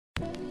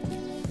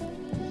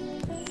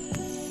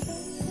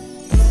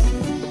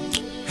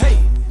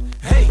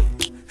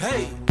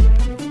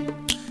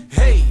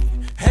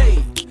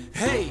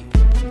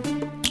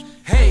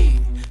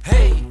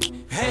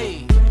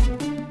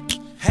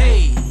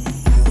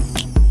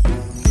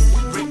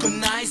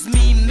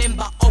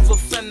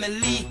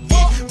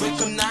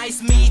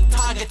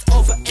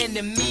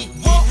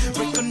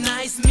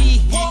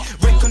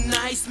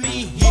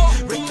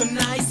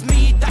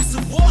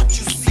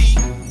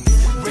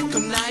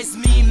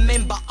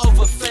member of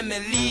a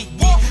family.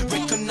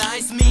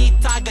 Recognize me,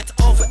 target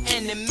of an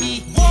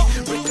enemy.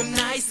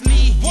 Recognize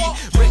me,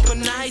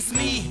 recognize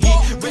me,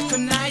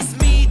 recognize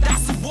me,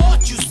 that's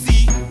what you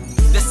see.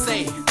 They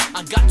say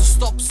I got to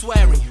stop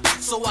swearing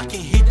so I can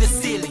hit the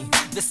ceiling.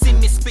 They see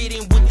me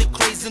speeding with the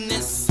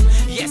craziness.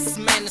 Yes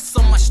man,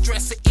 so much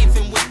stress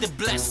even with the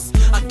bless.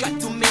 I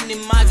got to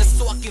minimize it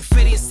so I can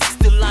fit in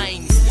 60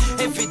 lines.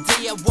 Every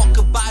day I walk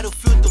a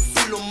battlefield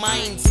full of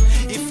minds.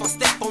 If I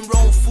step on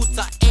wrong foot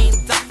I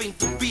end up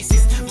into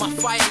pieces. My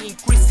fire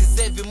increases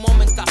every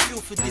moment I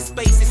feel for these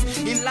spaces.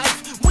 In life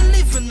we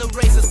live in a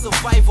race of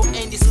survival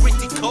and it's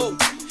critical.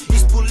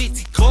 It's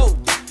political,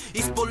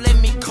 it's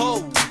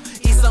polemical,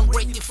 it's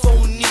ungrateful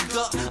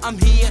nigga. I'm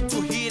here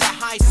to hit a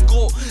high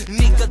score.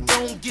 Nigga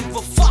don't give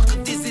a fuck,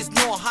 this is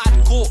no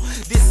hardcore.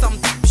 This some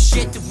deep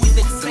shit with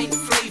insane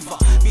flavor.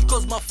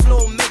 Because my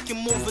flow make you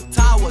move the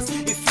towers.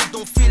 If you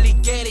don't feel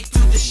it, get it to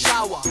the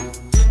shower.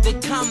 They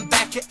come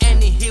back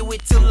and hear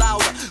it till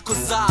louder.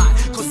 Cause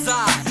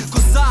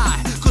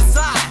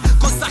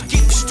I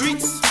keep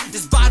streets.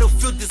 This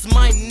battlefield is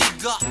mine,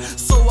 nigga.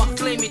 So I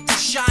claim it to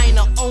shine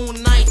all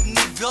night,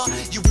 nigga.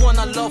 You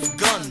wanna love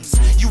guns,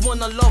 you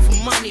wanna love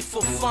money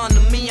for fun.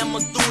 Me, I'm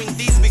doing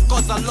this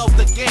because I love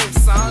the game,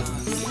 son.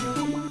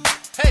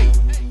 Hey,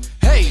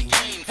 hey,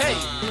 hey,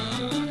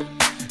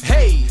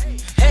 hey,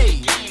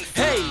 hey,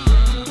 hey,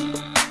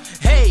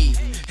 hey,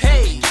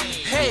 hey,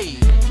 hey,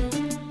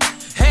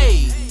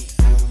 hey.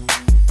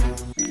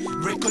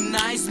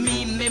 Recognize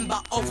me, member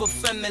of a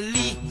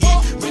family.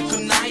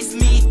 Recognize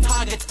me,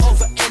 target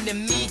of an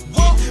enemy.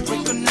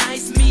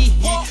 Recognize me,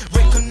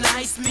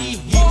 recognize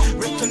me,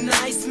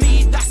 recognize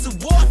me, that's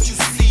what you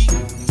see.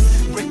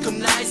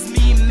 Recognize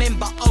me,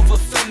 member of a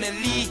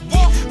family.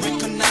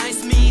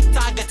 Recognize me,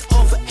 target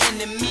of an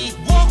enemy.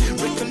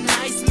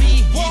 Recognize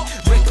me,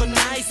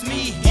 recognize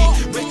me,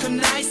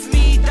 recognize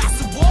me,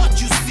 that's what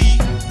you see.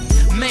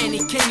 Manny,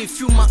 can you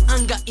feel my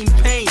anger in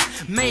pain?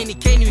 Manny,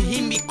 can you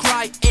hear me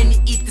cry and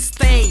eat the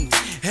stain?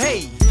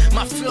 Hey,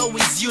 my flow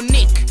is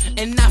unique,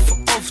 enough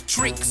of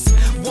tricks.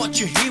 What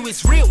you hear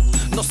is real,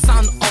 no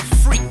sound of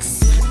freaks.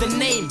 The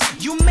name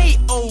you may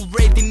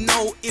already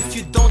know. If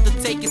you don't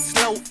take it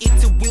slow, it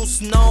will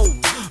snow.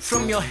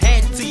 From your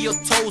head to your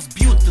toes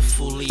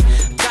beautifully.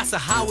 That's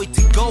how it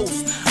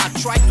goes. I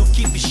try to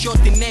keep it short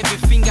in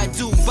everything I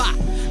do, but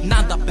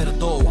nada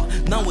perdoa,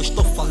 não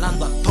estou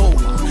falando à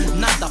toa.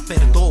 Nada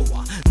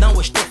perdoa, não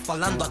estou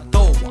falando à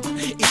toa.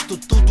 Isto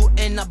tudo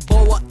é na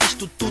boa,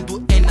 isto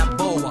tudo é na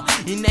boa.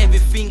 In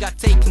everything I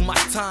take my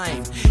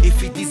time. If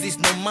this is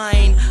not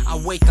mine, I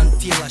wait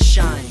until I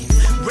shine.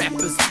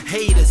 Rappers,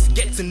 haters,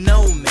 get to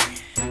know me.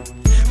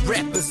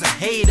 Rappers and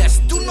haters,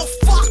 do not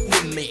fuck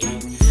with me.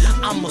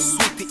 I'm a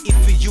sweetie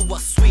if you are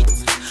sweet.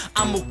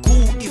 I'm a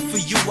cool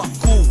if you are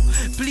cool.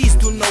 Please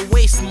do not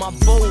waste my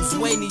balls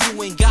when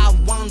you ain't got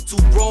one to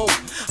roll.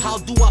 How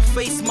do I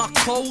face my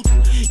cold?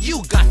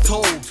 You got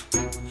told.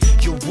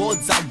 Your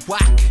words are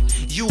whack,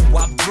 you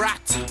are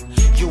brat.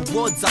 Your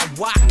words are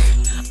whack,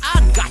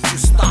 I got you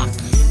stuck.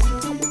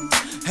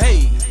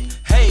 Hey,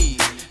 hey,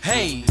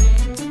 hey,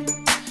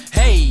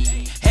 hey,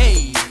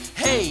 hey,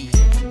 hey,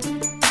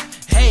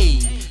 hey,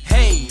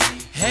 hey,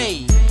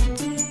 hey,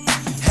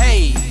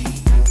 hey.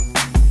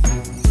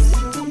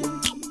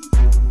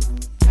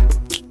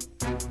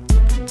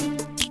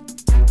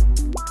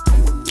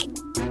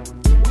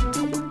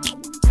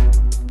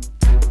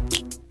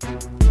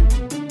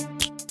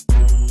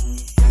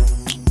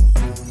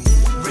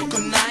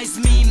 Recognize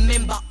me,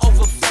 member of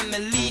a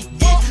family.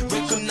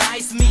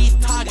 Recognize me,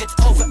 target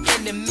of an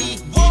enemy.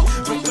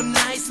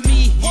 Recognize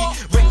me,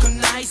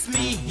 recognize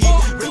me,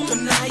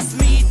 recognize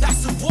me,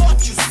 that's what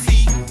you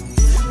see.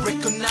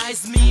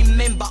 Recognize me,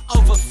 member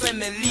of a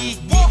family.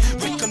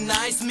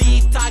 Recognize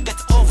me, target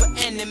of an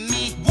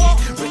enemy.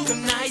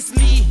 Recognize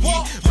me,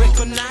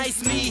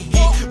 recognize me,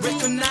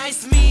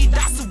 recognize me,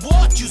 that's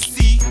what you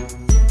see.